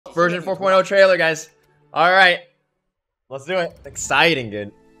Version 4.0 trailer, guys. Alright. Let's do it. Exciting,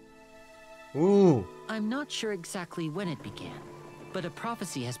 dude. Ooh. I'm not sure exactly when it began, but a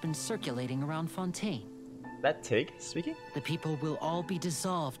prophecy has been circulating around Fontaine. That Tig speaking? The people will all be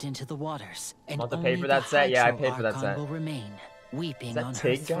dissolved into the waters, and Want to only pay for that the set? Yeah, I Hydro paid for that Archon set. will remain, weeping on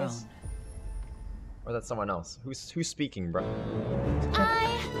Tig, her throne. guys? Or that's someone else? Who's speaking, bro?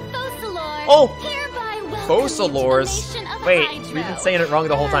 I, Focalors, Oh! hereby welcome you to the Focalors? nation of Wait, Hydro, we've been saying it wrong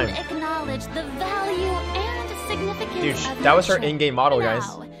the whole time. and acknowledge the value and significance Dude, of that was her nature. in-game model, guys.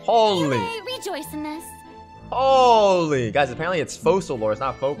 Now, Holy. you may rejoice in this. Holy. Guys, apparently it's Focalors,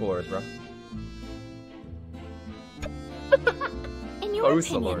 not Focalors, bro. In your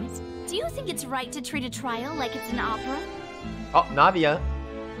Focalors. opinion, do you think it's right to treat a trial like it's an opera? Oh, Navia.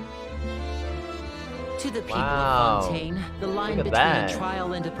 To the people Wow. of Fontaine, the line Look at between that. a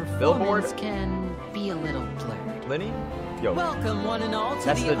trial and a Billboard? performance can be a little blurred. Lenny? Yo, Welcome, one and all, to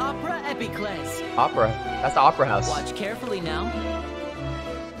That's the the- Opera Epiclese. opera. That's the opera house. Watch carefully now.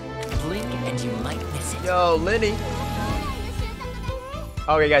 Blink and you might miss it. Yo, Lenny.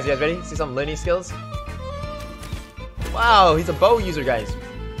 Okay, guys, you guys ready? See some Lenny skills? Wow, he's a bow user, guys.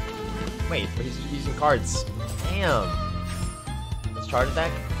 Wait, but he's using cards. Damn. Let's charge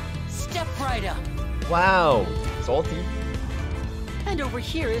attack. Step right up. Wow. Salty. And over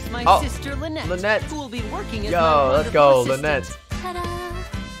here is my Oh, sister Lynette, Lynette. who will be working as my Yo, let's wonderful go, assistant. Lynette.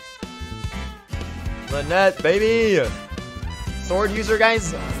 Ta-da! Lynette, baby. Sword user, guys.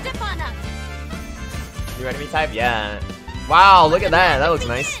 Step on up. New enemy type? Yeah. Wow, look at that. That looks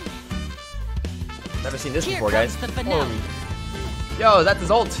nice. Never seen this Here before, guys. comes the finale. Holy. Yo, that's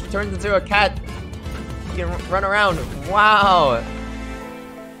his ult. He turns into a cat. He can run around. Wow.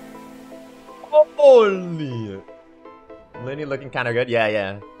 Holy. Lenny looking kind of good. Yeah,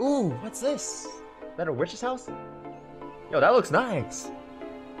 yeah. Ooh, what's this? Is that a witch's house? Yo, that looks nice.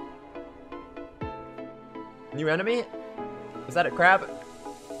 New enemy? Is that a crab?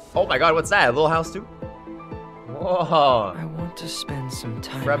 Oh my god, what's that? A little house too? Whoa. I want to spend some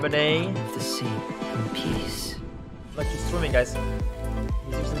time Remine. at the bottom of the sea in peace. Look, he's swimming, guys.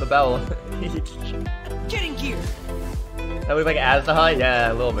 He's using the bell. Getting gear. That looks like Aztahut?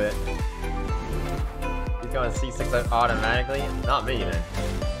 Yeah, a little bit. He's going C6 automatically? Not me, man.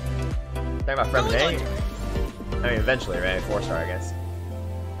 Talking about Remine? I mean, eventually, right? 4-star, I guess.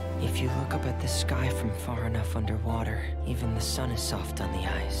 If you look up at the sky from far enough underwater, even the sun is soft on the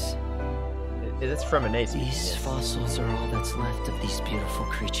ice. It's Remine. These fossils are all that's left of these beautiful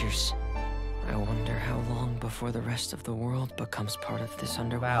creatures. I wonder how long before the rest of the world becomes part of this Wow,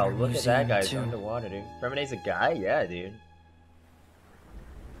 underwater look at museum that guy's too. underwater, dude. Remine's a guy? Yeah, dude.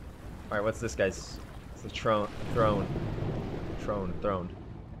 Alright, what's this guy's? It's the throne.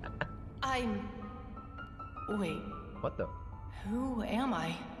 I'm... Wait, What the? who am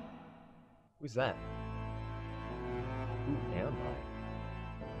I? Who's that? Who am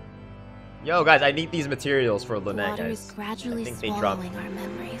I? Yo, guys, I need these materials for Lynette, Water guys. is gradually I think they dropped. swallowing our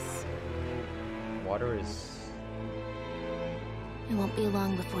memories. Water is... It won't be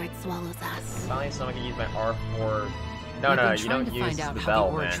long before it swallows us. Finally, someone can use my R4... No, We've no, been you trying don't to use find out the how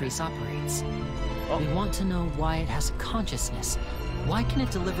bell, the man. Oratrice operates. Oh. We want to know why it has a consciousness. Why can it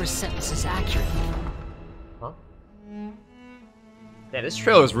deliver sentences accurately? Huh? Damn, this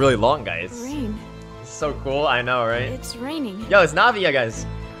trailer is really long, guys. Rain. It's so cool, I know, right? It's raining. Yo, it's Navia, guys.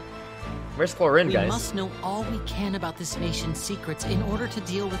 Where's Clorinde, We guys? must know all we can about this nation's secrets in order to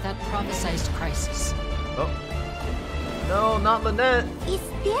deal with that prophesized crisis. Oh. No, not Lynette. Is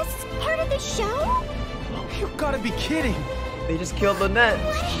this part of the show? You gotta be kidding! They just killed Lynette.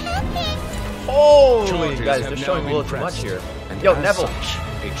 What happened? Holy, Charges guys, have they're now showing a been little too much pressed, here. and Yo, as Neville. such,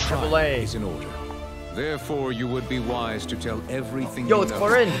 a trial Neville A. is in order. Therefore, you would be wise to tell everything Yo, you it's know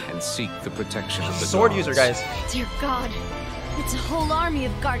Clorinde. and seek the protection of the Sword gods. user, guys. Dear God, it's a whole army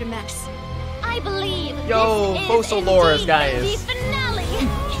of Gardamex. I believe Yo, this is Focalors, indeed guys. the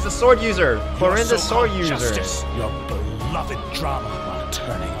finale. She's a sword user. Clorinda's a sword so-called user. justice, your beloved drama, while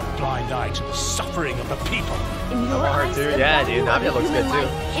turning a blind eye to the suffering of the people. In your Her eyes, too. the Yeah, value dude, of Navia looks human good, too.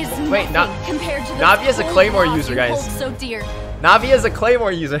 life Is Wait, nothing compared to the Navia's a whole Claymore loss user, you guys. hold so dear. Navia's a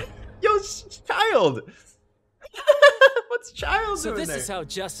Claymore user. Yo, child. What's child So doing this there? is how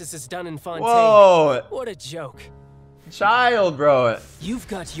justice is done in Fontaine. Whoa, What a joke. child, bro. You've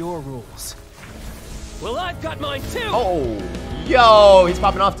got your rules. Well, I've got mine too! Oh, yo, he's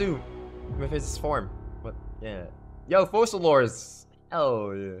popping off too, with his form. What? Yeah. Yo, Focalors.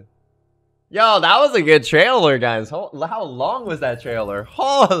 Oh yeah. Yo, that was a good trailer, guys. How long was that trailer?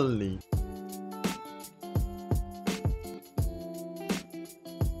 Holy.